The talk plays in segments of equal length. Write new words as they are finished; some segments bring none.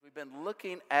been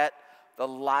looking at the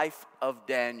life of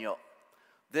Daniel.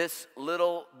 This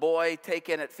little boy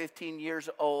taken at 15 years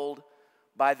old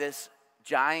by this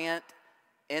giant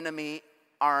enemy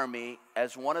army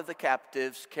as one of the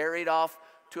captives, carried off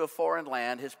to a foreign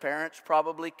land. His parents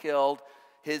probably killed.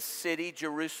 His city,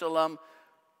 Jerusalem,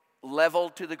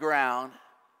 leveled to the ground.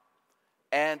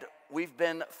 And we've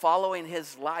been following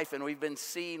his life, and we've been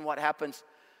seeing what happens.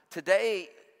 Today,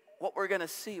 what we're going to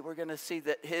see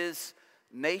that his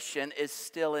nation is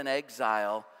still in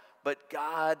exile, but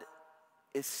God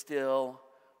is still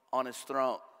on his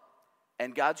throne.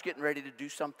 And God's getting ready to do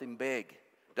something big.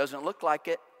 Doesn't look like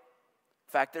it.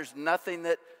 In fact, there's nothing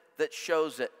that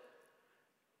shows it.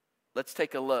 Let's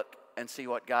take a look and see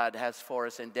what God has for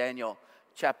us in Daniel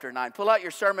chapter 9. Pull out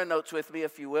your sermon notes with me,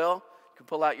 if you will. You can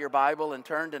pull out your Bible and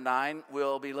turn to 9.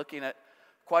 We'll be looking at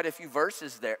quite a few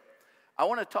verses there. I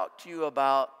want to talk to you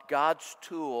about God's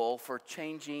tool for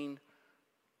changing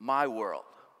my world.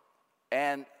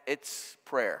 And it's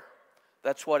prayer.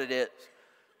 That's what it is.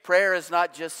 Prayer is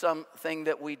not just something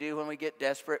that we do when we get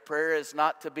desperate. Prayer is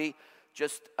not to be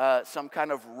just some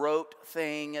kind of rote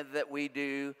thing that we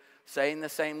do, saying the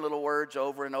same little words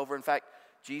over and over. In fact,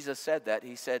 Jesus said that.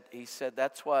 He said,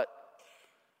 that's what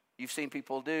you've seen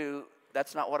people do.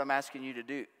 That's not what I'm asking you to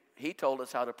do. He told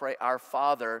us how to pray. Our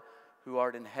Father who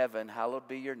art in heaven, hallowed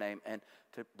be your name, and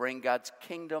to bring God's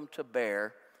kingdom to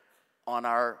bear on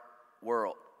our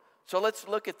world. So let's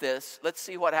look at this. Let's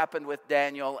see what happened with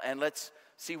Daniel, and let's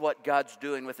see what God's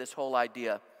doing with this whole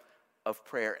idea of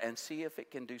prayer, and see if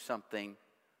it can do something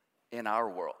in our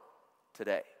world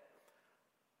today.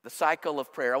 The cycle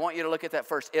of prayer. I want you to look at that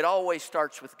first. It always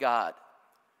starts with God.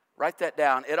 Write that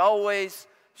down. It always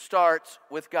starts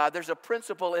with God. There's a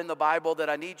principle in the Bible that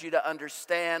I need you to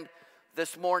understand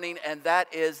this morning, and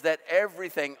that is that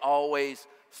everything always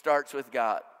starts with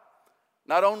God.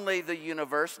 Not only the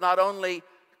universe, not only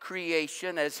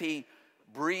creation as he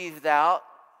breathed out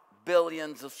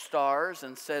billions of stars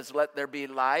and says, let there be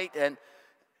light, and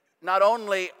not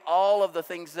only all of the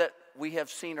things that we have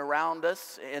seen around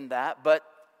us in that, but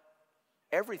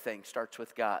everything starts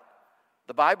with God.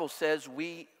 The Bible says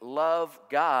we love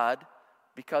God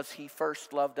because he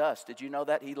first loved us. Did you know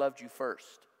that? He loved you first.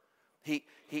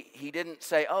 He didn't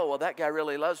say, oh, well, that guy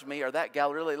really loves me or that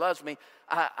gal really loves me.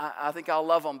 I think I'll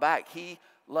love them back. He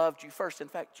loved you first. In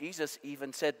fact, Jesus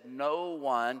even said, no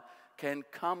one can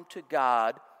come to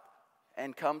God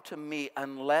and come to me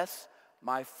unless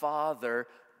my Father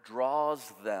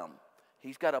draws them.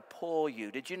 He's got to pull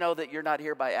you. Did you know that you're not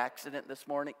here by accident this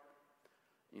morning?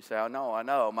 You say, I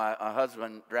know. My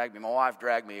husband dragged me. My wife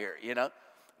dragged me here,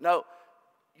 No,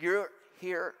 you're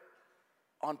here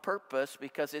on purpose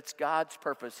because it's God's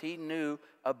purpose. He knew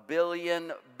a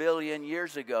billion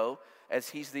years ago, as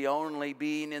he's the only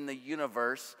being in the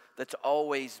universe that's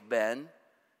always been,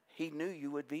 he knew you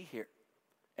would be here.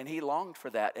 And he longed for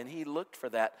that, and he looked for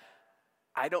that.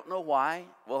 I don't know why.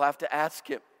 We'll have to ask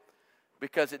him,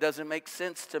 because it doesn't make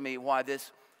sense to me why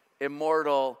this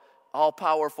immortal,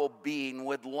 all-powerful being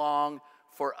would long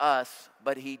for us,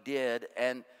 but he did,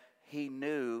 and he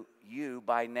knew you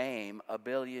by name a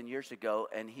billion years ago,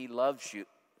 and he loves you.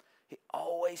 He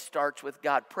always starts with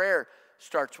God. Prayer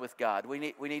starts with God. We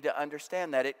need to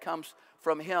understand that. It comes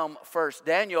from him first.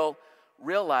 Daniel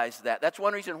realized that. That's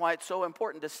one reason why it's so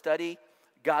important to study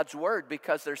God's word,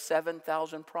 because there's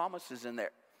 7,000 promises in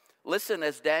there. Listen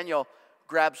as Daniel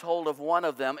grabs hold of one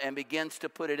of them and begins to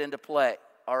put it into play.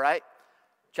 All right?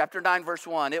 Chapter 9, verse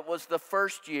 1. It was the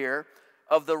first year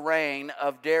of the reign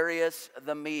of Darius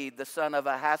the Mede, the son of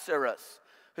Ahasuerus,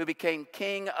 who became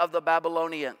king of the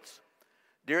Babylonians.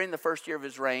 During the first year of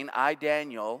his reign, I,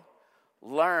 Daniel,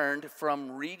 learned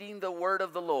from reading the word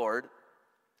of the Lord,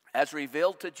 as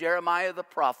revealed to Jeremiah the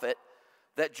prophet,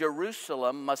 that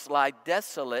Jerusalem must lie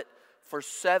desolate for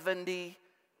 70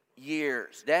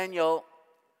 years. Daniel,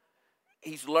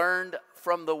 he's learned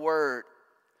from the word.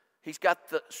 He's got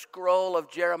the scroll of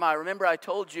Jeremiah. Remember, I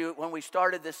told you when we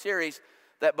started this series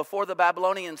that before the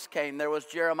Babylonians came, there was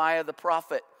Jeremiah the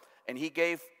prophet, and he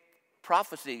gave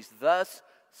prophecies. Thus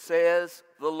says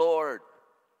the Lord.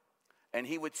 And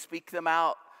he would speak them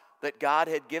out that God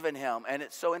had given him. And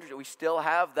it's so interesting. We still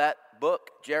have that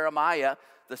book, Jeremiah.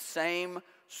 The same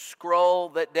scroll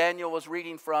that Daniel was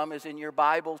reading from is in your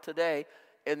Bible today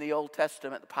in the Old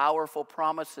Testament. Powerful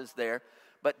promises there.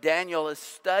 But Daniel is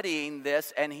studying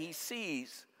this, and he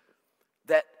sees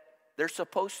that they're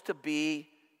supposed to be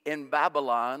in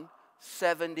Babylon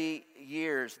 70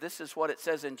 years. This is what it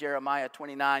says in Jeremiah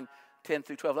 29, 10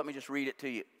 through 12. Let me just read it to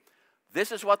you.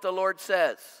 This is what the Lord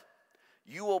says.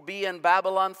 You will be in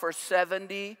Babylon for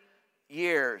 70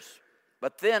 years.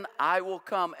 But then I will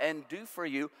come and do for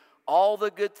you all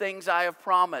the good things I have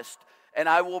promised, and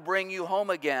I will bring you home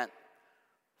again.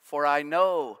 For I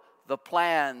know the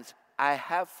plans I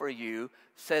have for you,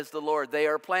 says the Lord. They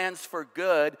are plans for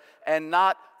good and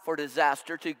not for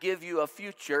disaster, to give you a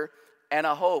future and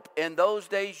a hope. In those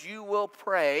days you will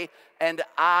pray, and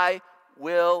I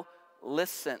will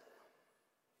listen.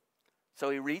 So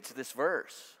he reads this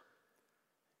verse.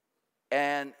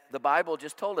 And the Bible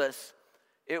just told us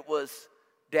it was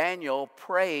Daniel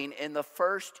praying in the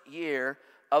first year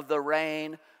of the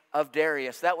reign of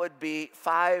Darius. That would be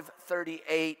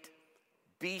 538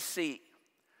 BC.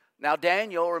 Now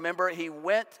Daniel, remember, he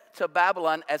went to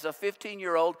Babylon as a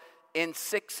 15-year-old in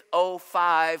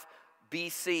 605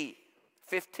 BC.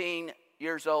 15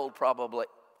 years old probably.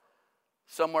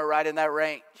 Somewhere right in that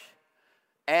range.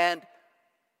 And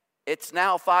it's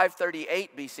now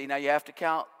 538 BC. Now you have to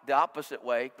count the opposite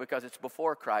way because it's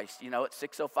before Christ. You know, it's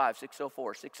 605,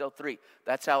 604, 603.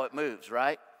 That's how it moves,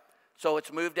 right? So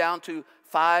it's moved down to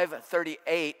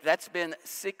 538. That's been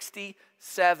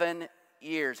 67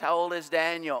 years. How old is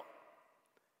Daniel?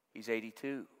 He's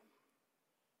 82.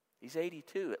 He's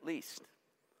 82 at least.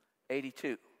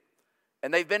 82.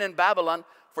 And they've been in Babylon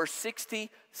for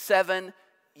 67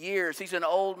 years. He's an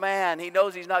old man. He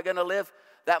knows he's not going to live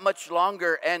that much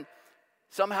longer. And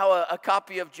somehow a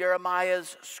copy of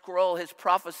Jeremiah's scroll, his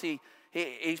prophecy,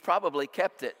 he's probably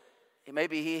kept it.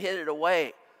 Maybe he hid it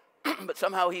away. But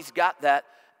somehow he's got that.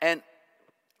 And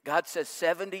God says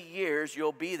 70 years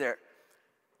you'll be there.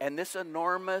 And this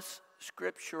enormous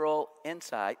scriptural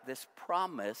insight, this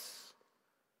promise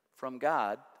from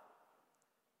God,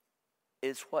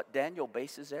 is what Daniel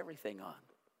bases everything on.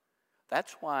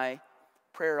 That's why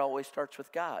prayer always starts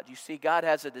with God. You see, God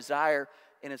has a desire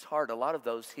in his heart. A lot of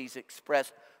those he's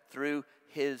expressed through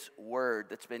his word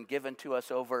that's been given to us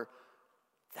over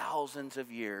thousands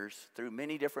of years through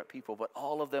many different people, but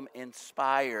all of them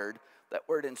inspired. That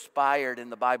word inspired in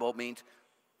the Bible means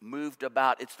moved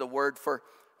about. It's the word for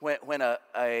when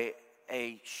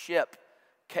a ship,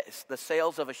 the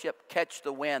sails of a ship catch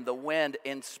the wind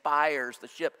inspires the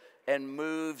ship and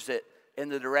moves it in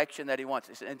the direction that he wants.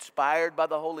 It's inspired by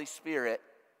the Holy Spirit,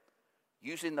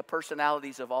 using the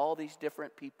personalities of all these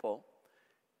different people.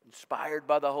 Inspired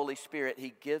by the Holy Spirit,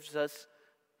 he gives us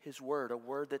his word, a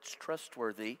word that's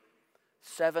trustworthy,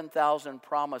 7,000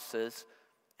 promises,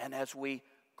 and as we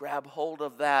grab hold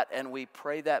of that and we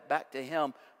pray that back to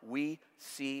him, we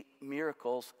see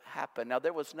miracles happen. Now,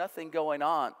 there was nothing going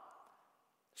on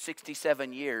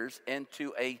 67 years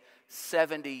into a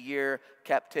 70-year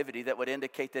captivity that would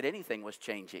indicate that anything was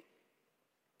changing.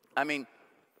 I mean,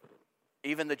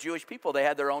 even the Jewish people, they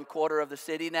had their own quarter of the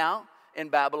city now in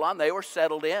Babylon. They were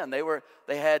settled in.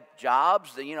 They had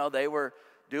jobs. They were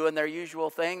doing their usual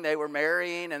thing. They were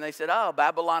marrying, and they said, oh,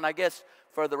 Babylon, I guess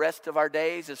for the rest of our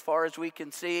days, as far as we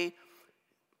can see,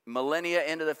 millennia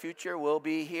into the future, we'll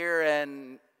be here.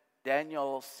 And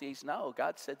Daniel sees, no,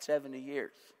 God said 70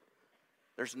 years.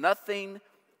 There's nothing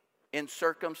in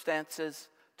circumstances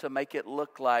to make it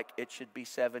look like it should be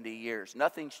 70 years.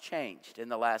 Nothing's changed in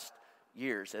the last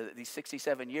years. These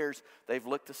 67 years, they've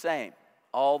looked the same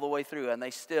all the way through, and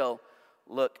they still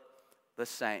look the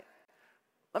same.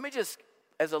 Let me just,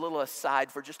 as a little aside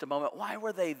for just a moment, why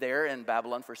were they there in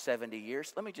Babylon for 70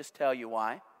 years? Let me just tell you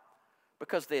why.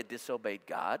 Because they had disobeyed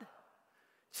God.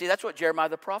 See, that's what Jeremiah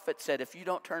the prophet said. If you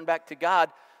don't turn back to God,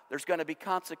 there's going to be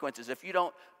consequences. If you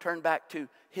don't turn back to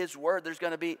his word, there's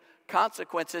going to be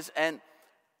consequences. And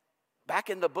back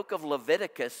in the book of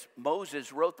Leviticus,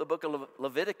 Moses wrote the book of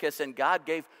Leviticus, and God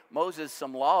gave Moses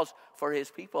some laws for his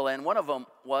people. And one of them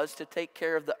was to take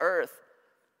care of the earth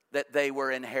that they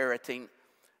were inheriting.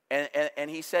 And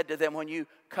he said to them, when you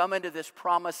come into this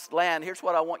promised land, here's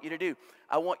what I want you to do.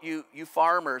 I want you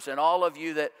farmers and all of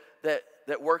you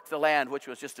that work the land, which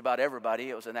was just about everybody.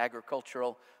 It was an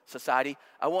agricultural society.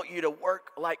 I want you to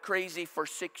work like crazy for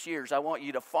 6 years. I want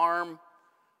you to farm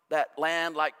that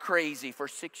land like crazy for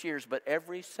 6 years. But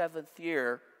every seventh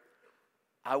year,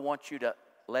 I want you to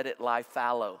let it lie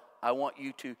fallow. I want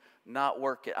you to not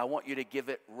work it. I want you to give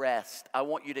it rest. I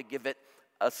want you to give it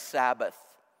a Sabbath.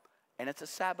 And it's a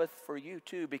Sabbath for you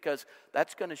too, because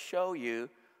that's going to show you,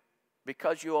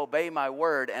 because you obey my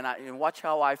word, and watch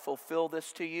how I fulfill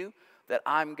this to you, that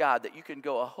I'm God, that you can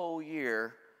go a whole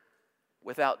year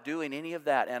without doing any of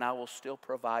that, and I will still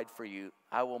provide for you.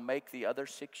 I will make the other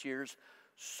 6 years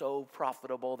so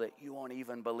profitable that you won't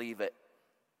even believe it.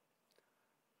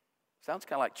 Sounds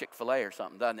kind of like Chick-fil-A or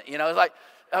something, doesn't it? It's like,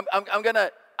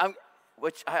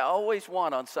 which I always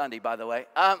want on Sunday, by the way.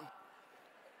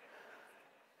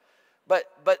 But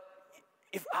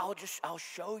if I'll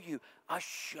show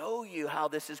you how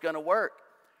this is going to work.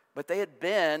 But they had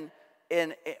been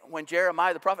when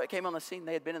Jeremiah the prophet came on the scene,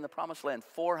 they had been in the promised land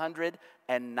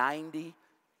 490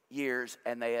 years,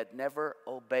 and they had never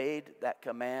obeyed that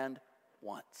command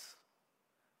once.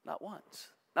 Not once.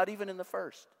 Not even in the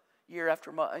first year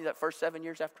after that first 7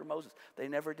 years after Moses. They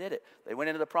never did it. They went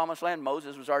into the promised land.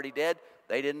 Moses was already dead.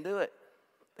 They didn't do it.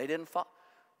 They didn't follow.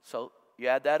 So you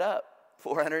add that up.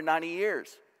 490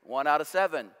 years. 1 out of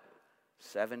 7.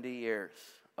 70 years.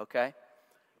 Okay?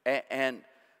 And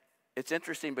it's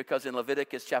interesting because in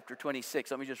Leviticus chapter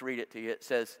 26, let me just read it to you. It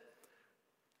says,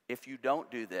 if you don't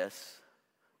do this,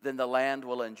 then the land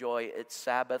will enjoy its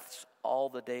Sabbaths all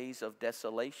the days of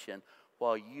desolation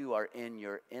while you are in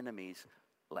your enemy's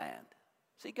land.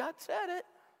 See, God said it.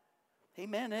 He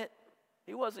meant it.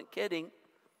 He wasn't kidding.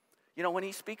 You know, when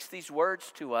he speaks these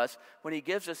words to us, when he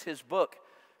gives us his book,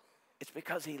 it's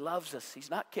because he loves us. He's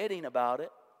not kidding about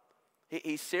it.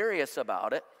 He's serious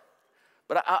about it.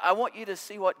 But I want you to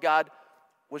see what God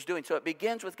was doing. So it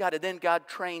begins with God, and then God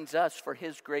trains us for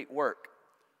his great work.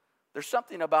 There's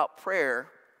something about prayer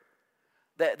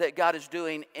that God is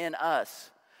doing in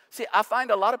us. See, I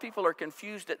find a lot of people are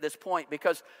confused at this point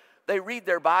because they read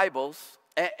their Bibles,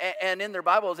 and in their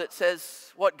Bibles it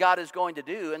says what God is going to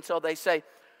do. And so they say,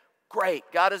 great,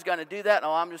 God is going to do that.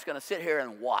 Oh, I'm just going to sit here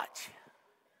and watch.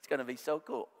 It's going to be so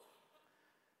cool.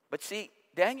 But see,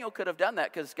 Daniel could have done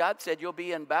that because God said you'll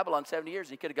be in Babylon 70 years.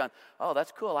 He could have gone, oh,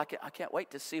 that's cool. I can't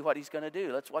wait to see what he's going to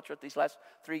do. Let's watch what these last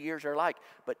 3 years are like.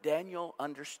 But Daniel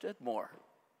understood more.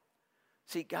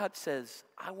 See, God says,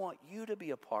 I want you to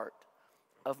be a part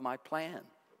of my plan.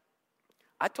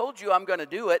 I told you I'm going to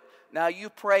do it. Now you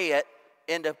pray it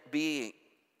into being.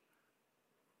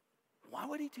 Why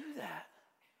would he do that?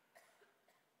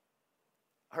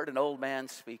 I heard an old man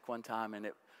speak one time, and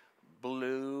it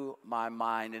blew my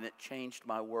mind, and it changed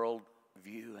my world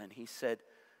view. And he said,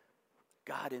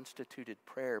 God instituted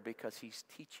prayer because he's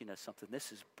teaching us something.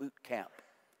 This is boot camp.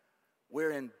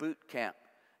 We're in boot camp.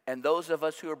 And those of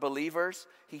us who are believers,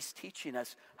 he's teaching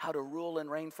us how to rule and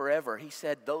reign forever. He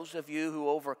said, those of you who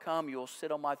overcome, you'll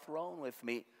sit on my throne with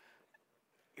me.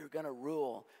 You're going to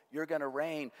rule. You're going to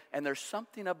reign. And there's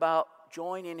something about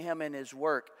joining him in his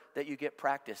work that you get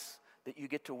practice, that you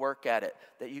get to work at it,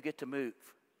 that you get to move.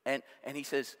 And he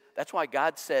says, that's why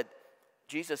God said,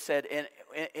 Jesus said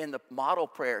in the model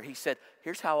prayer, he said,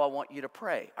 here's how I want you to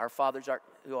pray. Our Father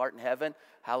who art in heaven,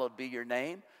 hallowed be your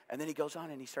name. And then he goes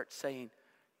on and he starts saying,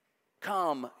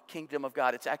 come, kingdom of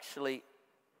God. It's actually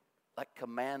like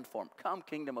command form. Come,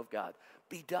 kingdom of God.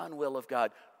 Be done, will of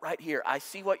God. Right here. I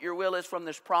see what your will is from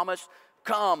this promise.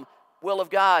 Come, will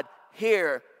of God.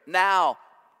 Here, now,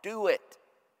 do it.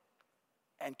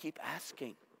 And keep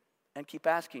asking. And keep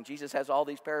asking. Jesus has all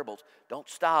these parables. Don't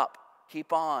stop.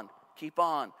 Keep on. Keep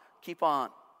on. Keep on.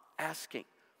 Asking.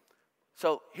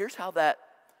 So here's how that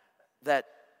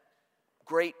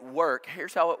great work,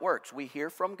 here's how it works. We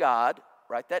hear from God.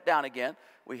 Write that down again.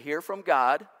 We hear from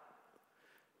God.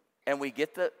 And we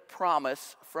get the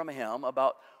promise from him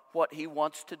about what he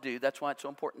wants to do. That's why it's so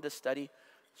important to study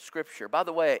Scripture. By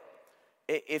the way,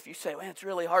 if you say, man, it's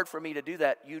really hard for me to do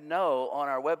that, you know on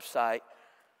our website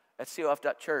at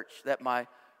cof.church that my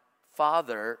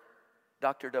father,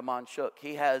 Dr. Damon Shook,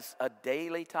 he has a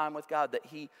daily time with God that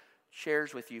he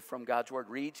shares with you from God's Word,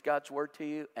 reads God's Word to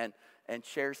you and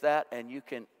shares that, and you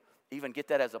can even get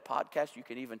that as a podcast. You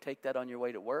can even take that on your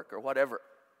way to work or whatever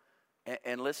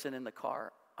and listen in the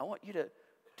car. I want you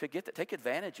to get that, take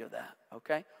advantage of that,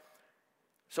 okay?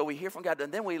 So we hear from God,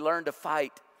 and then we learn to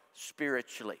fight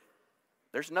spiritually.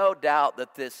 There's no doubt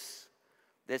that this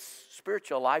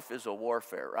spiritual life is a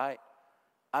warfare, right?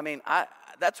 I mean,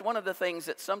 that's one of the things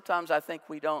that sometimes I think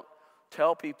we don't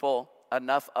tell people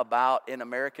enough about in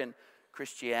American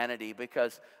Christianity,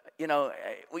 because, you know,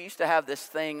 we used to have this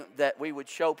thing that we would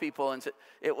show people, and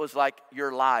it was like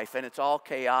your life, and it's all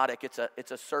chaotic.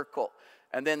 It's a circle,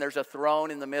 and then there's a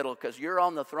throne in the middle because you're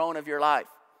on the throne of your life.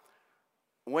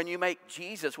 When you make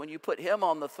Jesus, when you put him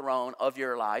on the throne of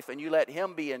your life and you let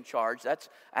him be in charge, that's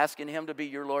asking him to be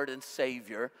your Lord and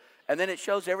Savior. And then it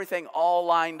shows everything all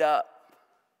lined up.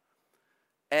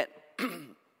 And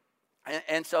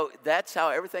so that's how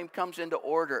everything comes into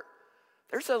order.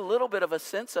 There's a little bit of a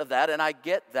sense of that, and I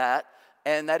get that.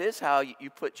 And that is how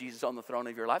you put Jesus on the throne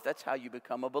of your life. That's how you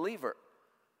become a believer.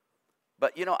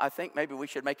 But, you know, I think maybe we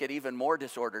should make it even more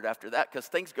disordered after that, because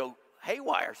things go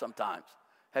haywire sometimes.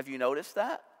 Have you noticed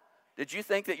that? Did you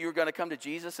think that you were going to come to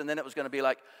Jesus and then it was going to be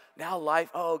like, now life,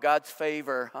 oh, God's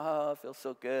favor. Oh, it feels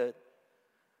so good.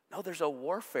 No, there's a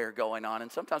warfare going on, and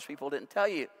sometimes people didn't tell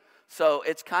you. So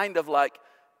it's kind of like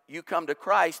you come to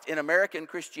Christ in American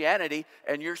Christianity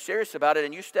and you're serious about it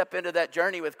and you step into that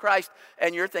journey with Christ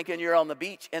and you're thinking you're on the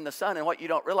beach in the sun, and what you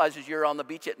don't realize is you're on the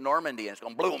beach at Normandy and it's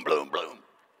going bloom, bloom, bloom.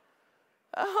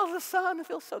 Oh, the sun, it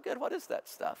feels so good. What is that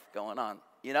stuff going on?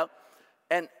 You know?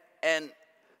 And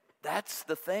that's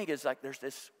the thing, is like there's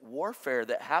this warfare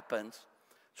that happens.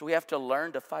 So we have to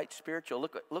learn to fight spiritual.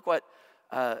 Look what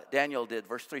Daniel did,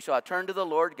 verse 3. So I turned to the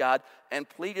Lord God and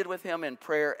pleaded with him in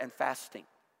prayer and fasting.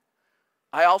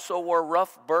 I also wore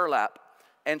rough burlap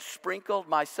and sprinkled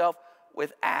myself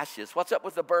with ashes. What's up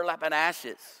with the burlap and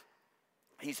ashes?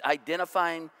 He's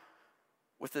identifying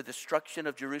with the destruction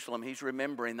of Jerusalem. He's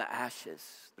remembering the ashes.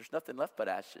 There's nothing left but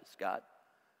ashes, God.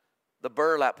 The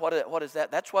burlap, what is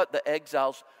that? That's what the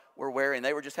exiles were wearing.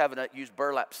 They were just having to use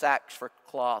burlap sacks for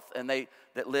cloth, and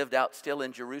that lived out still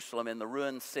in Jerusalem in the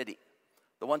ruined city.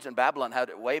 The ones in Babylon had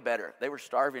it way better. They were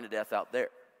starving to death out there.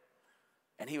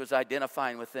 And he was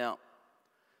identifying with them.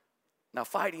 Now,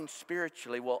 fighting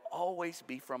spiritually will always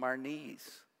be from our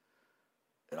knees.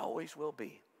 It always will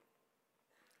be.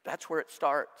 That's where it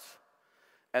starts.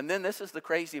 And then this is the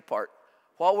crazy part.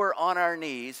 While we're on our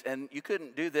knees, and you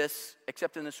couldn't do this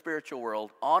except in the spiritual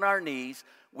world, on our knees,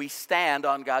 we stand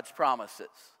on God's promises.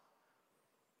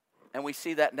 And we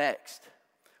see that next.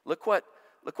 Look what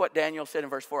Daniel said in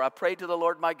verse 4. I prayed to the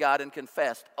Lord my God and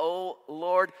confessed, "O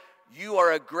Lord, you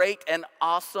are a great and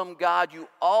awesome God. You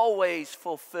always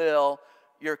fulfill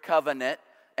your covenant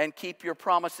and keep your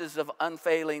promises of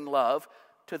unfailing love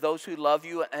to those who love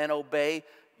you and obey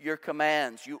your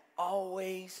commands. You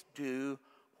always do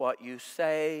what you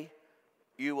say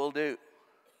you will do."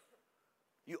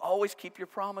 You always keep your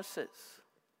promises.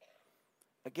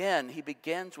 Again, he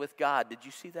begins with God. Did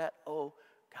you see that? Oh,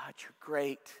 God, you're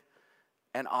great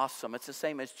and awesome. It's the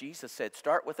same as Jesus said.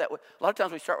 Start with that. A lot of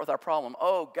times we start with our problem.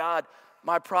 Oh, God,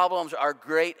 my problems are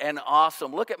great and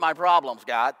awesome. Look at my problems,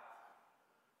 God.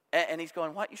 And he's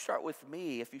going, why don't you start with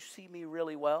me? If you see me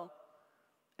really well,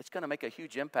 it's going to make a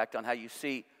huge impact on how you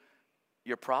see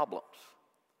your problems.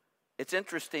 It's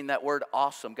interesting, that word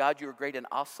awesome. God, you are great and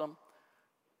awesome.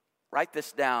 Write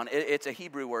this down. It's a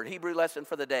Hebrew word. Hebrew lesson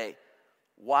for the day.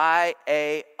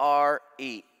 Y-A-R-E.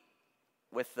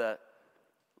 With the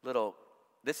little,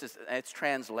 it's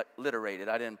transliterated.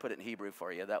 I didn't put it in Hebrew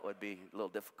for you. That would be a little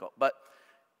difficult. But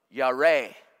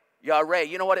Yareh. Yareh.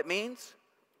 You know what it means?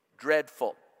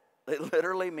 Dreadful. It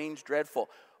literally means dreadful.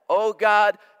 Oh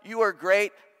God, you are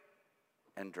great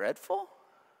and dreadful?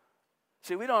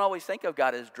 See, we don't always think of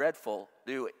God as dreadful,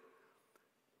 do we?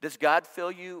 Does God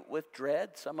fill you with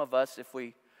dread? Some of us, if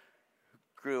we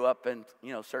grew up in,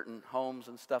 certain homes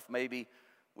and stuff, maybe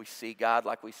we see God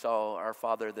like we saw our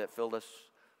Father that filled us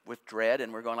with dread,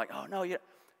 and we're going like, oh no,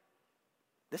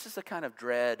 this is the kind of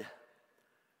dread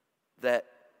that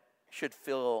should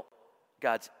fill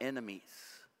God's enemies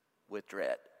with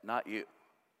dread, not you,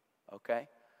 okay?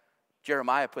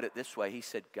 Jeremiah put it this way. He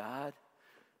said, God,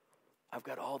 I've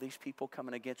got all these people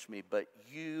coming against me, but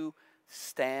you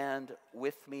stand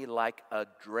with me like a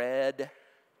dread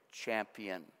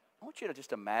champion. I want you to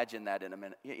just imagine that in a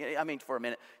minute. For a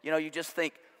minute. You just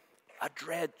think, a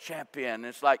dread champion.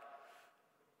 It's like,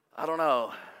 I don't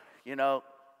know,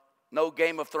 no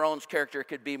Game of Thrones character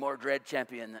could be more dread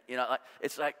champion.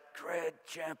 It's like dread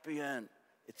champion.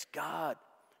 It's God.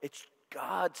 It's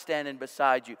God standing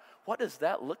beside you. What does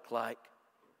that look like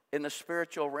in the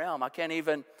spiritual realm? I can't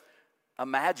even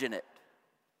imagine it.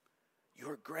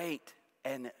 You're great,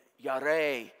 and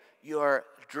Yareh, you're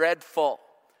dreadful.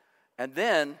 And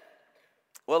then,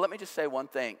 let me just say one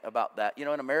thing about that. In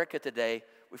America today,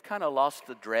 we've kind of lost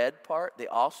the dread part, the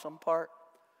awesome part,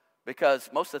 because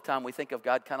most of the time we think of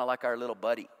God kind of like our little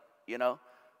buddy,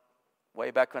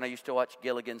 Way back when I used to watch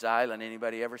Gilligan's Island.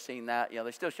 Anybody ever seen that?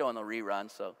 They're still showing the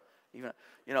reruns, so even,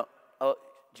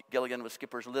 Gilligan was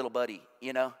Skipper's little buddy,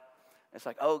 It's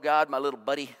like, oh, God, my little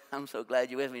buddy, I'm so glad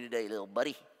you're with me today, little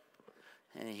buddy.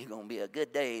 And you're going to be a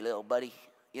good day, little buddy,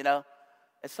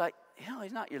 It's like,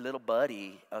 he's not your little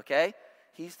buddy, okay?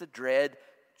 He's the dread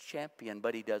champion,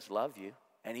 but he does love you.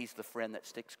 And he's the friend that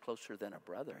sticks closer than a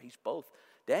brother. He's both.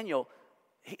 Daniel,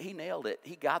 he nailed it.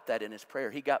 He got that in his prayer.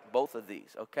 He got both of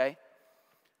these, okay?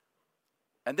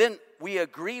 And then we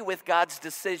agree with God's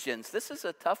decisions. This is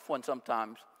a tough one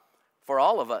sometimes for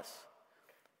all of us.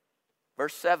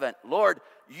 Verse 7, Lord,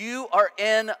 you are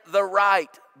in the right,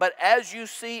 but as you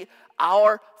see,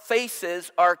 our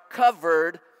faces are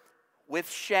covered with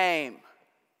shame.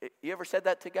 You ever said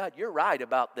that to God? You're right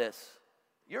about this.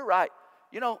 You're right.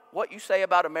 What you say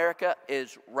about America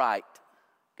is right,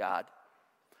 God.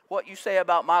 What you say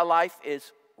about my life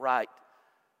is right,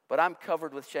 but I'm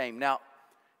covered with shame. Now,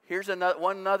 here's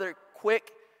another quick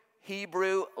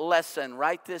Hebrew lesson.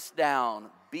 Write this down.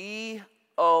 B-O-S-H-E-T-H.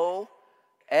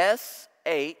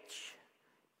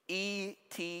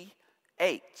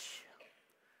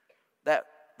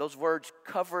 Those words,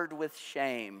 covered with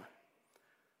shame.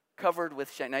 Covered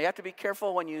with shame. Now you have to be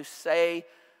careful when you say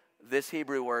this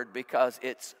Hebrew word because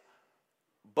it's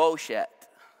boshet.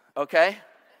 Okay?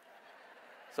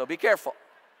 So be careful.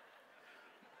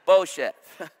 Boshet.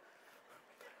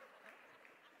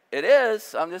 It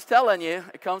is, I'm just telling you.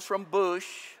 It comes from bush,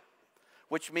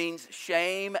 which means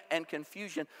shame and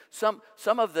confusion. Some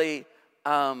of the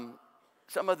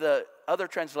other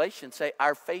translations say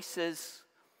our faces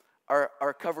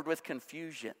are covered with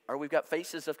confusion, or we've got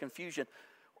faces of confusion.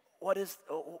 What is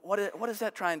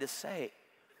that trying to say?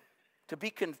 To be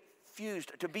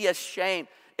confused, to be ashamed.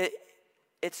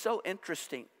 It's so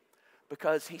interesting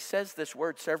because he says this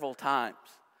word several times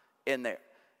in there.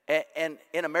 And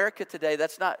in America today,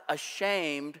 that's not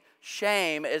ashamed.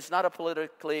 Shame is not a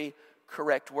politically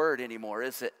correct word anymore,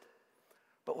 is it?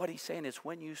 But what he's saying is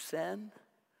when you sin,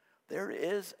 there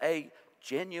is a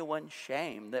genuine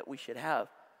shame that we should have.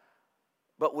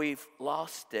 But we've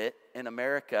lost it in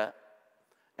America.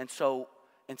 And so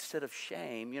instead of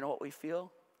shame, you know what we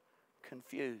feel?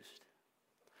 Confused.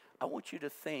 I want you to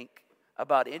think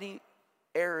about any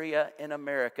area in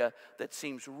America that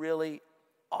seems really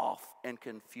off and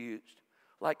confused.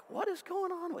 Like, what is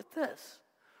going on with this?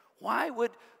 Why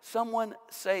would someone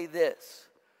say this?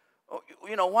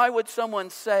 You know, why would someone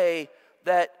say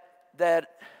that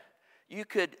you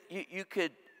could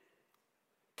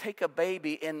take a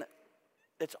baby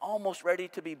that's almost ready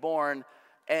to be born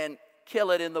and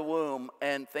kill it in the womb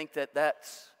and think that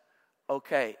that's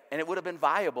okay? And it would have been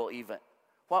viable even.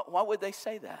 Why would they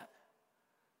say that?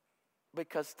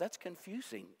 Because that's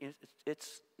confusing.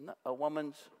 It's not a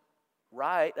woman's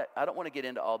right. I don't want to get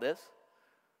into all this,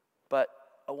 but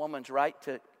a woman's right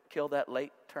to kill that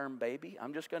late-term baby.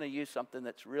 I'm just going to use something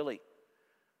that's really,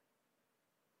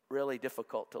 really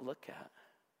difficult to look at.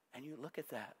 And you look at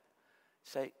that,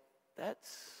 say,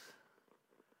 that's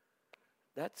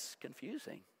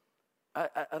confusing.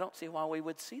 I don't see why we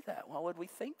would see that. Why would we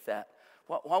think that?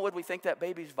 Why would we think that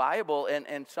baby's viable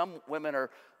and some women are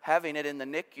having it in the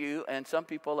NICU and some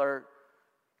people are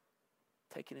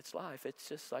taking its life? It's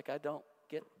just like, I don't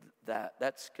get that.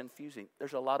 That's confusing.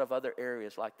 There's a lot of other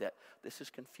areas like that. This is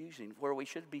confusing. Where we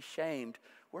should be shamed,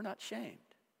 we're not shamed.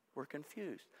 We're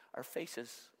confused. Our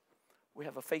faces, we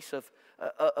have a face of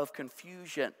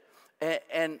confusion.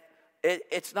 And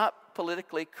it's not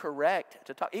politically correct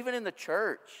to talk, even in the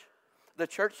church. The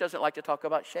church doesn't like to talk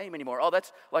about shame anymore. Oh,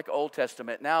 that's like Old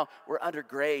Testament. Now we're under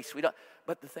grace. We don't.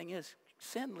 But the thing is,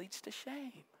 sin leads to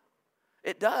shame.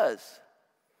 It does.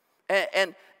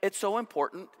 And it's so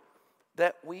important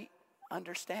that we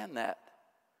understand that.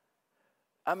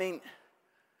 I mean,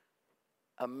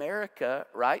 America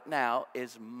right now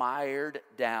is mired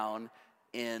down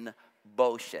in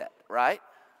bullshit, right?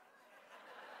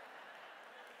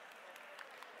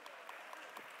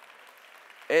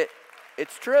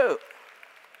 It's true.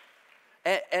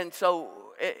 And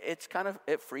so it's kind of,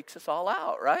 it freaks us all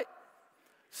out, right?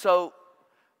 So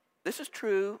this is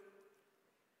true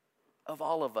of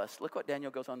all of us. Look what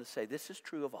Daniel goes on to say. This is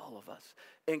true of all of us,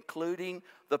 including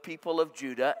the people of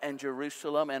Judah and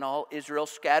Jerusalem and all Israel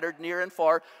scattered near and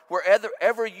far,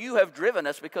 wherever you have driven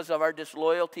us because of our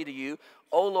disloyalty to you.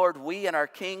 O Lord, we and our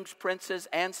kings, princes,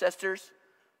 ancestors,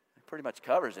 it pretty much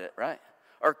covers it, right?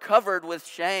 Are covered with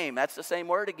shame. That's the same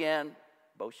word again,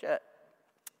 boshet.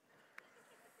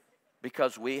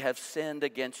 Because we have sinned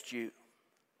against you.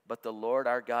 But the Lord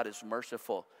our God is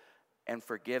merciful and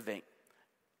forgiving,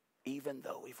 even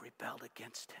though we've rebelled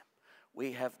against him.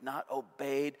 We have not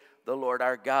obeyed the Lord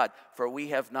our God, for we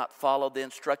have not followed the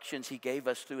instructions he gave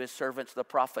us through his servants, the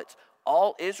prophets.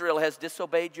 All Israel has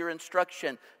disobeyed your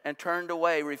instruction and turned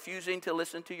away, refusing to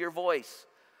listen to your voice.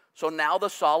 So now the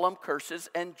solemn curses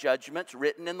and judgments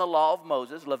written in the law of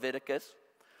Moses, Leviticus,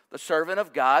 the servant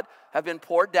of God, have been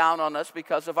poured down on us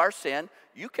because of our sin.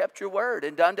 You kept your word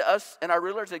and done to us and our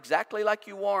rulers exactly like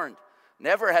you warned.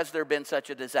 Never has there been such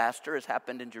a disaster as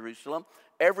happened in Jerusalem.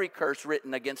 Every curse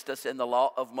written against us in the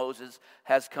law of Moses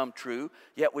has come true,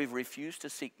 yet we've refused to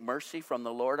seek mercy from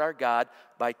the Lord our God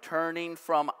by turning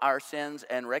from our sins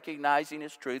and recognizing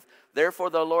his truth. Therefore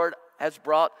the Lord has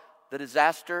brought the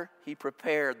disaster he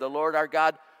prepared. The Lord our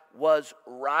God was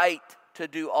right to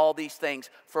do all these things,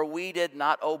 for we did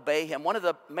not obey him. One of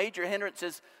the major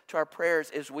hindrances to our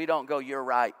prayers is we don't go, you're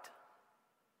right.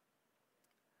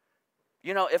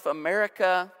 You know, if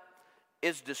America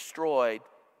is destroyed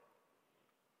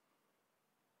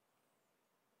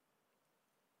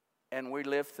and we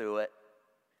live through it,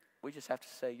 we just have to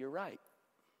say, you're right.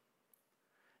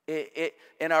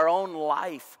 In our own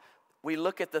life, we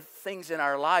look at the things in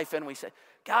our life and we say,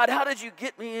 God, how did you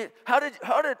get me? How did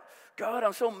God,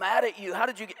 I'm so mad at you. How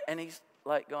did you get? And he's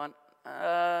like going,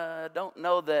 I don't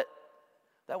know that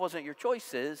wasn't your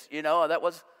choices. We've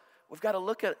got to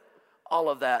look at all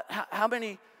of that. How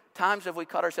many times have we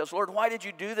caught ourselves, Lord, why did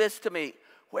you do this to me?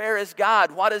 Where is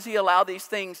God? Why does he allow these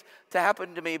things to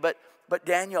happen to me? But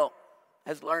Daniel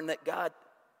has learned that God,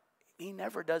 he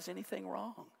never does anything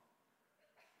wrong.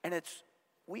 And it's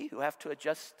we who have to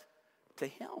adjust to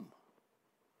him.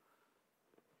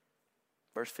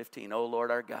 Verse 15, O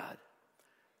Lord our God,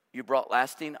 you brought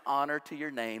lasting honor to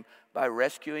your name by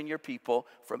rescuing your people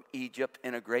from Egypt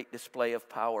in a great display of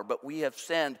power. But we have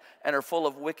sinned and are full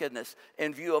of wickedness.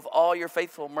 In view of all your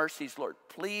faithful mercies, Lord,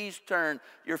 please turn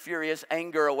your furious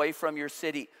anger away from your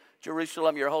city,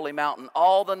 Jerusalem, your holy mountain.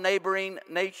 All the neighboring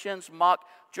nations mock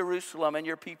Jerusalem and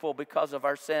your people because of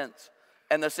our sins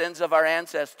and the sins of our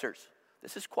ancestors.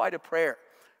 This is quite a prayer.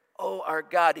 Oh, our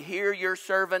God, hear your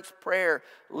servant's prayer.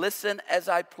 Listen as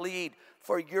I plead.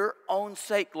 For your own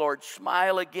sake, Lord,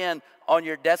 smile again on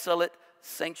your desolate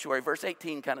sanctuary. Verse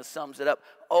 18 kind of sums it up.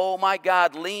 Oh, my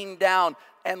God, lean down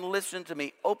and listen to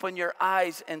me. Open your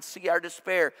eyes and see our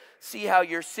despair. See how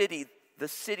your city, the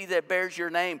city that bears your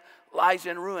name, lies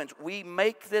in ruins. We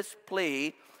make this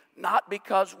plea not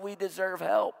because we deserve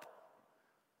help,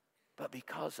 but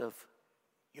because of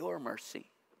your mercy,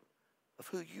 of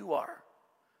who you are.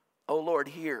 Oh, Lord,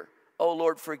 hear. Oh,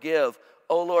 Lord, forgive.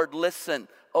 Oh, Lord, listen.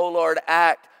 Oh, Lord,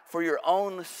 act. For your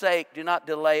own sake, do not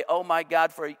delay. Oh, my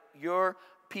God, for your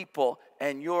people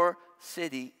and your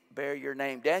city bear your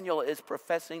name. Daniel is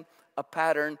professing a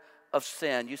pattern of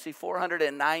sin. You see,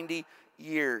 490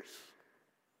 years.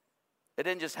 It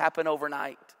didn't just happen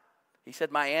overnight. He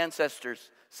said, my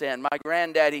ancestors sinned. My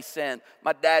granddaddy sinned.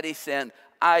 My daddy sinned.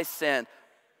 I sinned.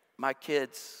 My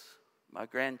kids, my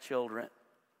grandchildren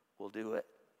will do it.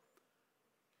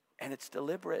 And it's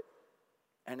deliberate.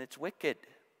 And it's wicked.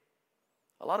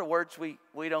 A lot of words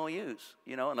we don't use,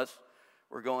 unless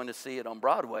we're going to see it on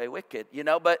Broadway, wicked,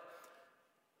 but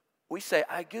we say,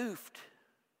 I goofed,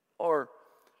 or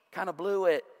kind of blew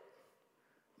it,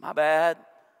 my bad,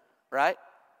 right?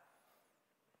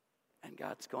 And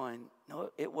God's going,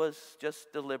 no, it was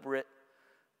just deliberate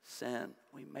sin.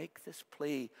 We make this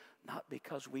plea not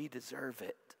because we deserve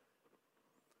it,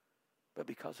 but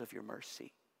because of your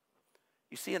mercy.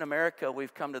 You see, in America,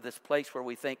 we've come to this place where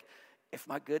we think, if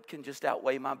my good can just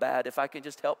outweigh my bad, if I can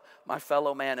just help my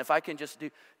fellow man, if I can just do...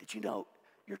 Did you know,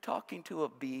 you're talking to a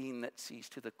being that sees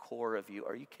to the core of you.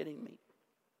 Are you kidding me?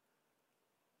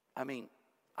 I mean,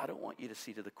 I don't want you to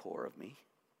see to the core of me.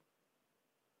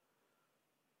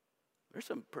 There's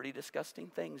some pretty disgusting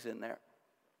things in there.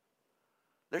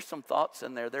 There's some thoughts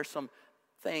in there. There's some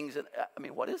things.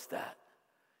 What is that?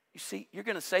 You see, you're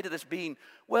going to say to this being,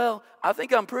 well, I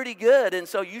think I'm pretty good, and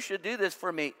so you should do this for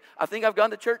me. I think I've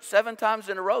gone to church 7 times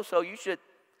in a row, so you should.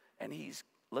 And he's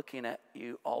looking at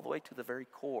you all the way to the very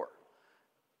core.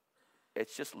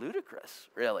 It's just ludicrous,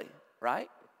 really, right?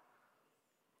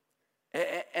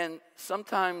 And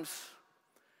sometimes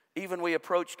even we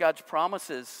approach God's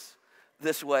promises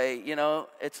this way.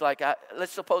 It's like,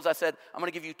 let's suppose I said, I'm going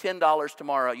to give you $10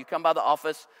 tomorrow. You come by the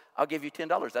office, I'll give you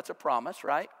 $10. That's a promise,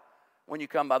 right? When you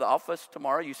come by the office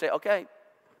tomorrow, you say, okay,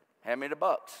 hand me the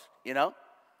bucks,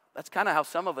 That's kind of how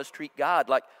some of us treat God.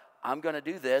 Like, I'm going to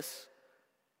do this.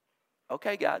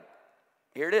 Okay, God,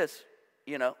 here it is,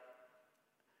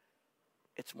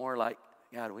 It's more like,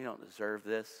 God, we don't deserve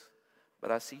this, but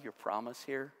I see your promise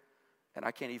here, and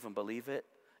I can't even believe it,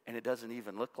 and it doesn't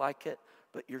even look like it,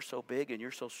 but you're so big, and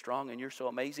you're so strong, and you're so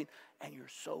amazing, and you're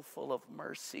so full of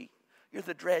mercy. You're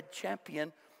the dread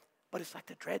champion. But it's like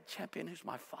the dread champion who's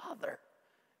my father.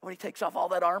 When he takes off all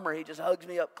that armor, he just hugs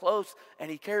me up close and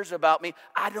he cares about me.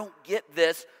 I don't get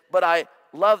this, but I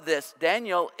love this.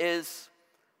 Daniel is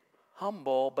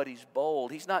humble, but he's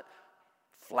bold. He's not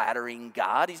flattering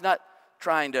God. He's not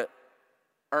trying to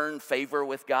earn favor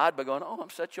with God by going, oh, I'm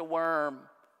such a worm.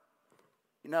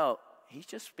 He's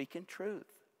just speaking truth.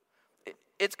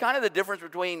 It's kind of the difference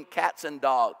between cats and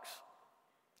dogs.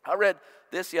 I read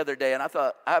this the other day, and I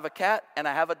thought, I have a cat and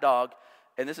I have a dog,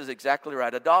 and this is exactly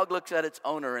right. A dog looks at its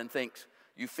owner and thinks,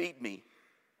 you feed me,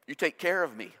 you take care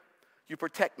of me, you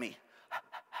protect me.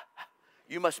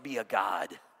 You must be a god.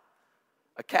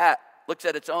 A cat looks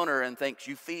at its owner and thinks,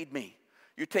 you feed me,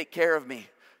 you take care of me,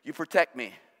 you protect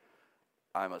me.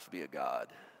 I must be a god.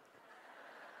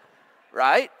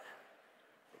 Right?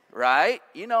 Right?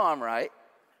 I'm right.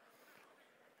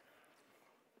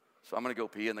 So I'm going to go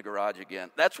pee in the garage again.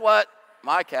 That's what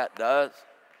my cat does.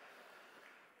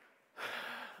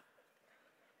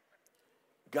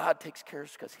 God takes care of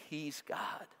us because he's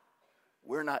God.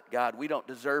 We're not God. We don't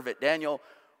deserve it. Daniel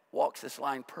walks this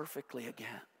line perfectly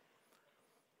again.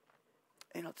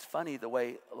 You know, it's funny the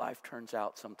way life turns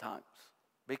out sometimes.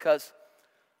 Because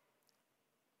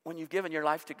when you've given your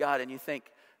life to God and you think,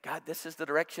 God, this is the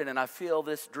direction, and I feel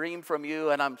this dream from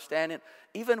you, and I'm standing,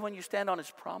 even when you stand on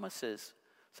his promises,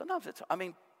 sometimes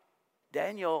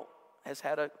Daniel has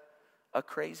had a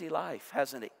crazy life,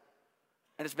 hasn't he?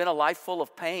 And it's been a life full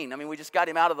of pain. We just got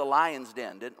him out of the lion's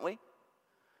den, didn't we?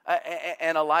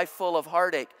 And a life full of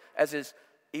heartache,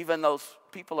 even those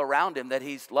people around him that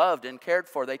he's loved and cared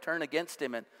for, they turn against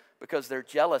him and because they're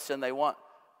jealous and they want,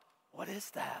 what is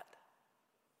that?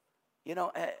 You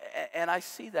know, and I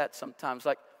see that sometimes.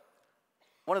 Like,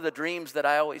 one of the dreams that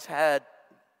I always had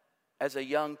as a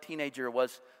young teenager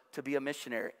was to be a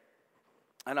missionary.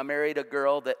 And I married a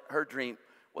girl that her dream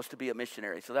was to be a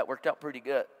missionary. So that worked out pretty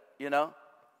good, you know.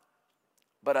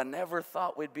 But I never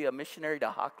thought we'd be a missionary to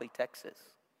Hockley, Texas,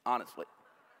 honestly.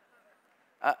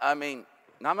 I'm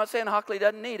not saying Hockley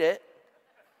doesn't need it.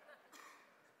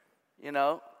 You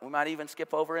know, we might even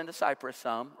skip over into Cyprus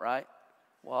some, right?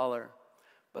 Waller.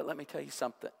 But let me tell you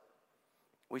something.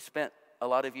 We spent a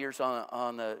lot of years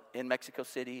in Mexico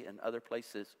City and other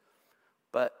places.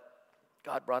 But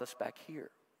God brought us back here.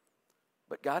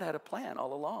 But God had a plan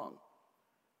all along.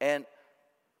 And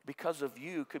because of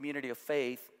you, Community of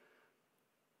Faith,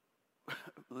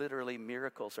 literally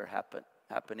miracles are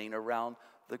happening around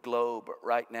the globe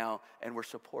right now. And we're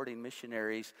supporting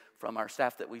missionaries from our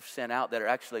staff that we've sent out that are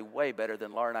actually way better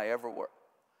than Laura and I ever were.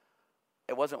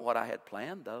 It wasn't what I had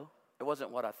planned, though. It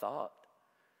wasn't what I thought.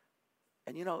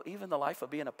 And you know, even the life of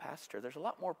being a pastor, there's a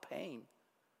lot more pain.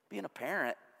 Being a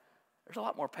parent, there's a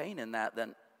lot more pain in that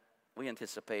than we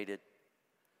anticipated.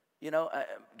 You know,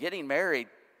 getting married,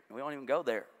 we won't even go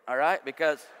there, all right?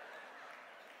 Because,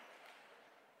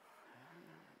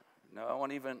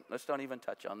 let's don't even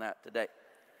touch on that today.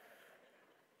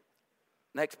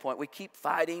 Next point, we keep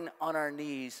fighting on our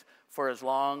knees for as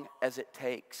long as it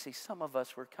takes. See, some of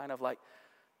us were kind of like,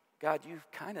 God, you've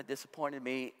kind of disappointed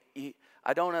me.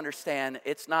 I don't understand.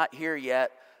 It's not here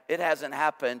yet. It hasn't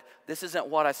happened. This isn't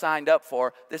what I signed up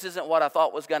for. This isn't what I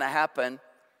thought was going to happen.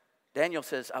 Daniel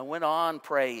says, I went on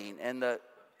praying. And the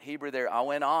Hebrew there, I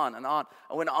went on and on.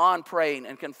 I went on praying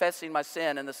and confessing my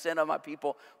sin and the sin of my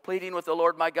people, pleading with the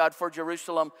Lord my God for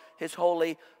Jerusalem, his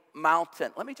holy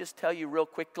mountain. Let me just tell you real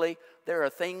quickly, there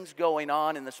are things going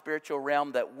on in the spiritual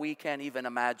realm that we can't even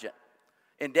imagine.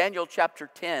 In Daniel chapter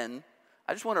 10,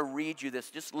 I just want to read you this.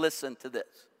 Just listen to this.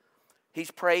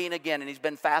 He's praying again, and he's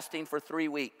been fasting for 3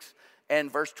 weeks.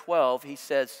 And verse 12, he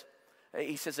says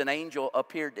an angel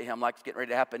appeared to him, like it's getting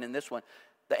ready to happen in this one.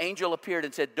 The angel appeared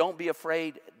and said, don't be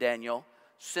afraid, Daniel.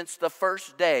 Since the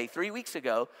first day, 3 weeks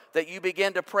ago, that you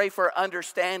began to pray for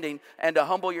understanding and to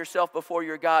humble yourself before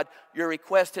your God, your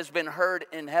request has been heard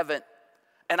in heaven.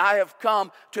 And I have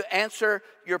come to answer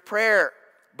your prayer.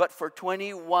 But for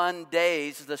 21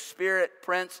 days, the spirit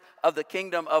prince of the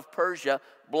kingdom of Persia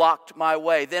blocked my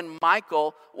way. Then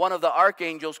Michael, one of the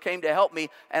archangels, came to help me,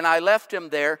 and I left him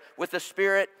there with the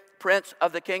spirit prince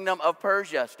of the kingdom of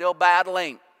Persia, still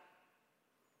battling.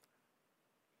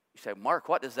 You say, Mark,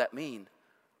 what does that mean?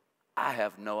 I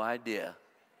have no idea.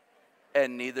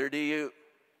 And neither do you,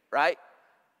 right?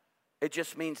 It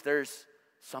just means there's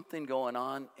something going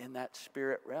on in that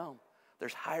spirit realm.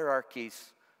 There's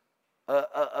hierarchies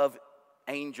of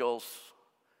angels,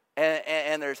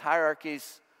 and there's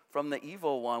hierarchies from the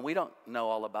evil one. We don't know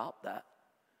all about that.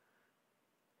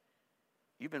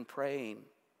 You've been praying,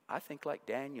 I think like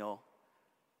Daniel,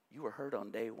 you were heard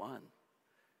on day one.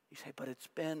 You say, but it's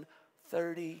been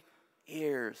 30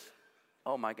 years.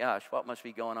 Oh my gosh, what must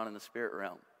be going on in the spirit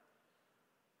realm?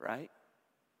 Right?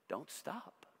 Don't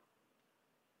stop.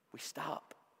 We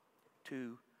stop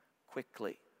too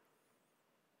quickly.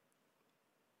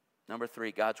 Number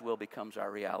 3, God's will becomes our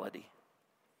reality.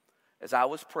 As I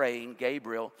was praying,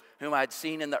 Gabriel, whom I had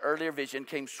seen in the earlier vision,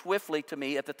 came swiftly to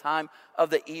me at the time of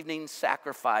the evening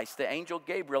sacrifice. The angel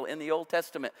Gabriel in the Old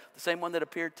Testament, the same one that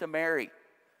appeared to Mary.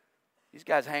 These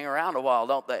guys hang around a while,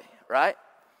 don't they? Right?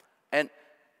 And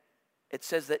it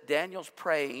says that Daniel's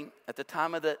praying at the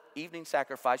time of the evening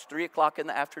sacrifice, 3 o'clock in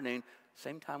the afternoon,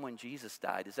 same time when Jesus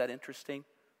died. Is that interesting?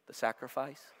 The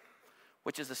sacrifice?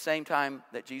 Which is the same time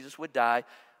that Jesus would die.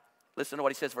 Listen to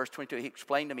what he says, verse 22. He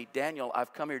explained to me, Daniel,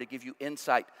 I've come here to give you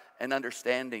insight and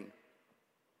understanding.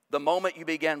 The moment you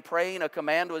began praying, a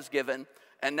command was given,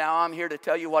 and now I'm here to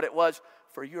tell you what it was,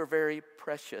 for you are very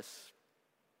precious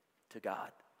to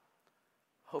God.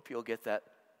 Hope you'll get that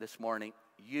this morning.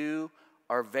 You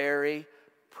are very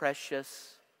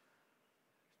precious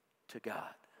to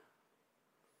God.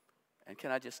 And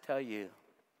can I just tell you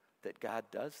that God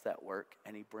does that work,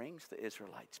 and he brings the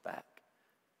Israelites back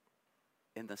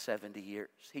in the 70 years.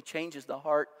 He changes the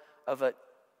heart of an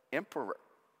emperor,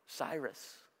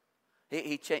 Cyrus.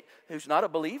 Who's not a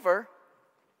believer.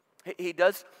 He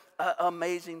does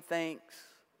amazing things.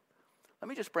 Let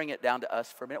me just bring it down to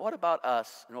us for a minute. What about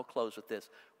us? And we'll close with this.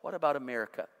 What about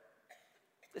America?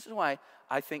 This is why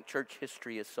I think church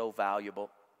history is so valuable.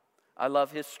 I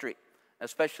love history,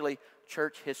 especially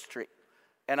church history.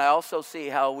 And I also see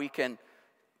how we can,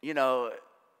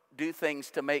 do things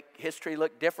to make history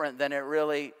look different than it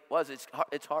really was.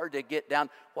 It's hard to get down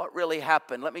what really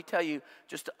happened. Let me tell you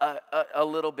just a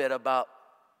little bit about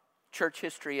church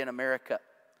history in America.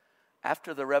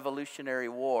 After the Revolutionary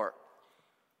War,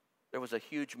 there was a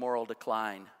huge moral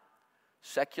decline.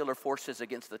 Secular forces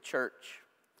against the church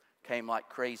came like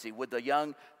crazy. Would the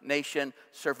young nation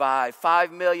survive?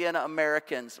 5 million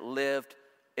Americans lived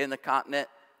in the continent.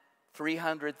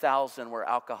 300,000 were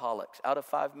alcoholics out of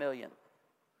 5 million.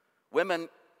 Women,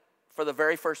 for the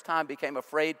very first time, became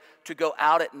afraid to go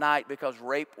out at night because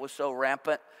rape was so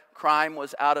rampant. Crime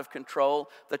was out of control.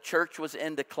 The church was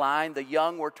in decline. The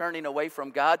young were turning away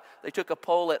from God. They took a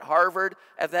poll at Harvard.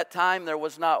 At that time, there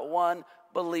was not one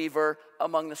believer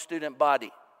among the student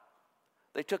body.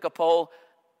 They took a poll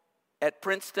at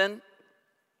Princeton,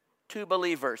 2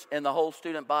 believers in the whole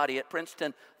student body. At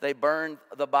Princeton, they burned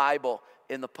the Bible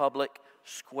in the public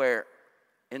square.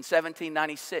 In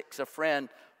 1796, a friend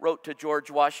wrote to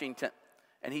George Washington,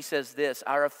 and he says this: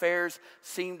 "Our affairs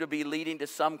seem to be leading to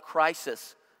some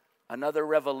crisis, another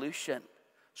revolution,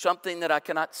 something that I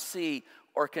cannot see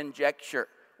or conjecture."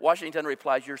 Washington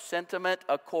replies, "Your sentiment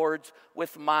accords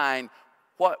with mine.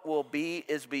 What will be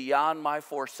is beyond my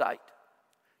foresight."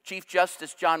 Chief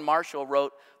Justice John Marshall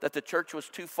wrote that the church was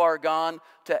too far gone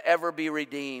to ever be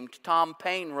redeemed. Tom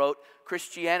Paine wrote,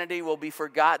 "Christianity will be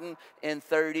forgotten in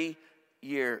 30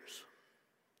 years.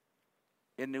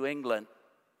 In New England,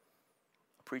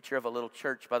 a preacher of a little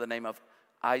church by the name of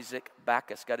Isaac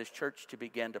Backus got his church to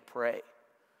begin to pray.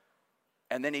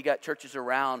 And then he got churches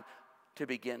around to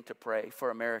begin to pray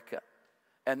for America.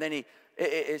 And then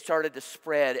it started to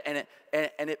spread, and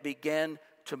it began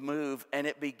to move, and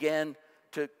it began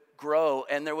to grow.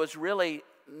 And there was really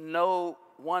no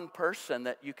one person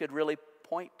that you could really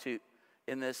point to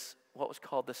in this, what was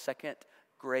called the Second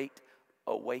Great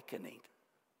Awakening,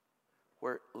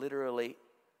 where literally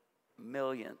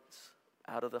millions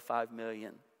out of the 5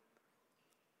 million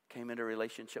came into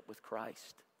relationship with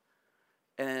Christ.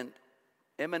 And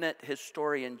eminent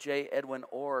historian J. Edwin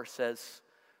Orr says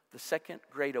the Second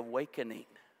Great Awakening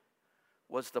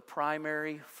was the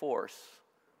primary force,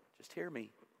 just hear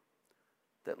me,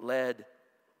 that led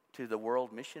to the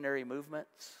world missionary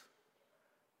movements,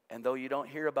 and though you don't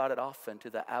hear about it often, to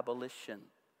the abolition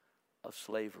of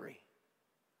slavery.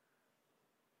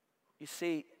 You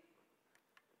see,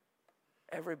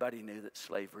 everybody knew that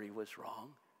slavery was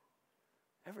wrong.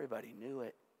 Everybody knew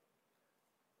it.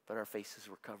 But our faces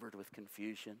were covered with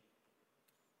confusion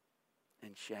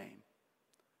and shame.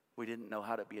 We didn't know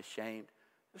how to be ashamed.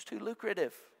 It was too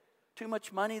lucrative. Too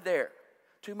much money there.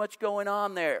 Too much going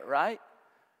on there, right?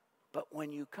 But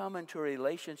when you come into a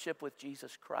relationship with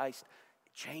Jesus Christ,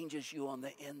 it changes you on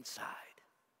the inside.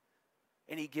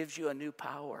 And he gives you a new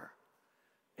power.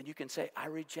 And you can say, I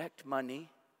reject money.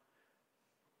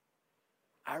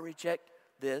 I reject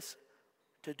this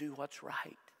to do what's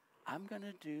right. I'm going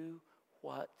to do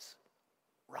what's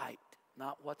right,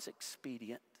 not what's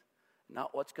expedient,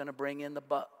 not what's going to bring in the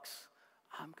bucks.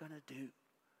 I'm going to do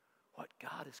what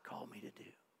God has called me to do.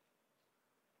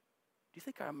 Do you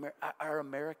think our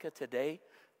America today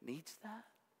needs that?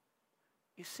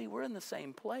 You see, we're in the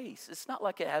same place. It's not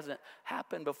like it hasn't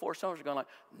happened before. Some are going like,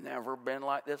 never been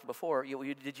like this before.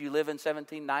 Did you live in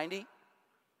 1790?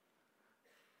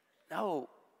 No,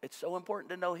 it's so important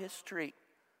to know history.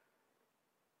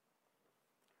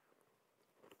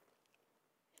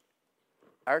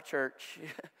 Our church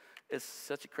is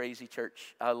such a crazy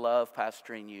church. I love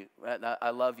pastoring you.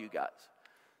 I love you guys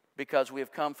because we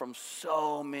have come from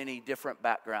so many different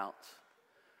backgrounds.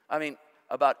 I mean,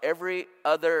 about every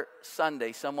other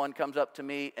Sunday, someone comes up to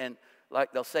me and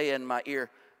like they'll say in my ear,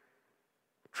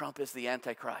 Trump is the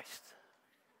Antichrist.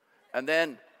 And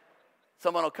then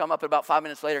someone will come up about 5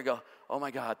 minutes later and go, oh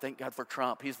my God, thank God for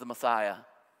Trump. He's the Messiah.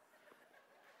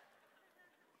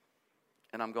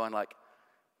 And I'm going like,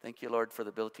 thank you, Lord, for the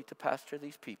ability to pastor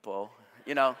these people.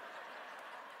 You know,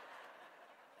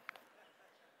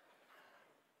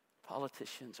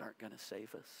 politicians aren't going to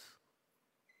save us.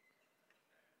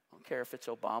 I don't care if it's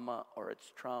Obama or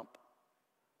it's Trump.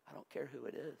 I don't care who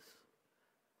it is.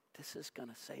 This is going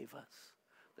to save us.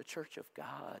 The church of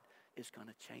God is going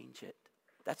to change it.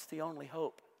 That's the only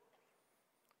hope.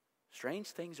 Strange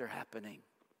things are happening.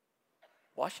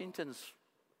 Washington's,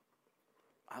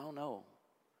 I don't know.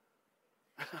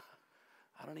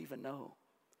 I don't even know.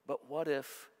 But what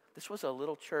if this was a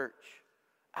little church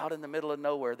out in the middle of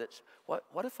nowhere?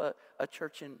 What if a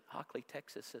church in Hockley,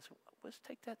 Texas says, let's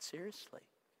take that seriously.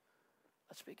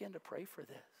 Let's begin to pray for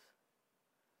this.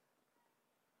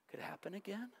 Could it happen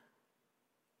again?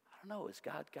 I don't know. Is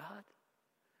God God?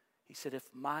 He said, if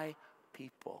my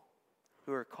people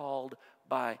who are called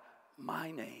by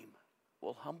my name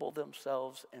will humble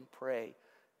themselves and pray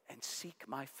and seek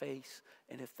my face,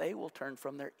 and if they will turn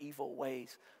from their evil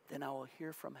ways, then I will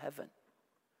hear from heaven.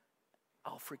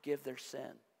 I'll forgive their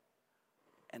sin,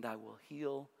 and I will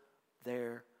heal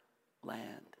their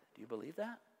land. Do you believe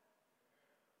that?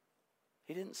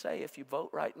 He didn't say if you vote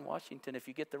right in Washington, if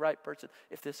you get the right person,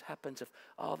 if this happens, if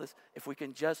all this, if we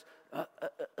can just,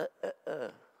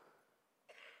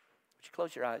 Would you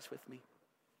close your eyes with me?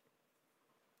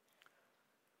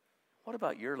 What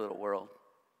about your little world?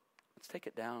 Let's take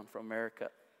it down from America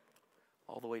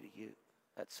all the way to you,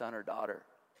 that son or daughter.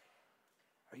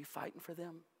 Are you fighting for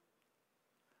them?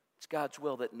 It's God's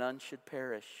will that none should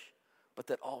perish, but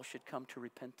that all should come to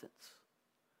repentance.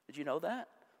 Did you know that?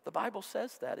 The Bible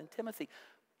says that in Timothy.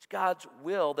 It's God's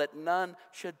will that none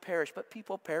should perish, but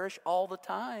people perish all the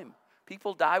time.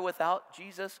 People die without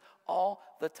Jesus all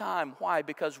the time. Why?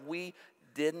 Because we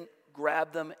didn't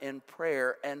grab them in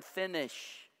prayer and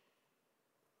finish.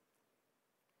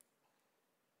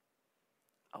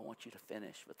 I want you to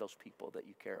finish with those people that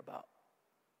you care about.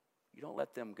 You don't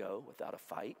let them go without a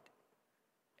fight.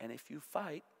 And if you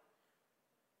fight,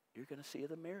 you're going to see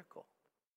the miracle.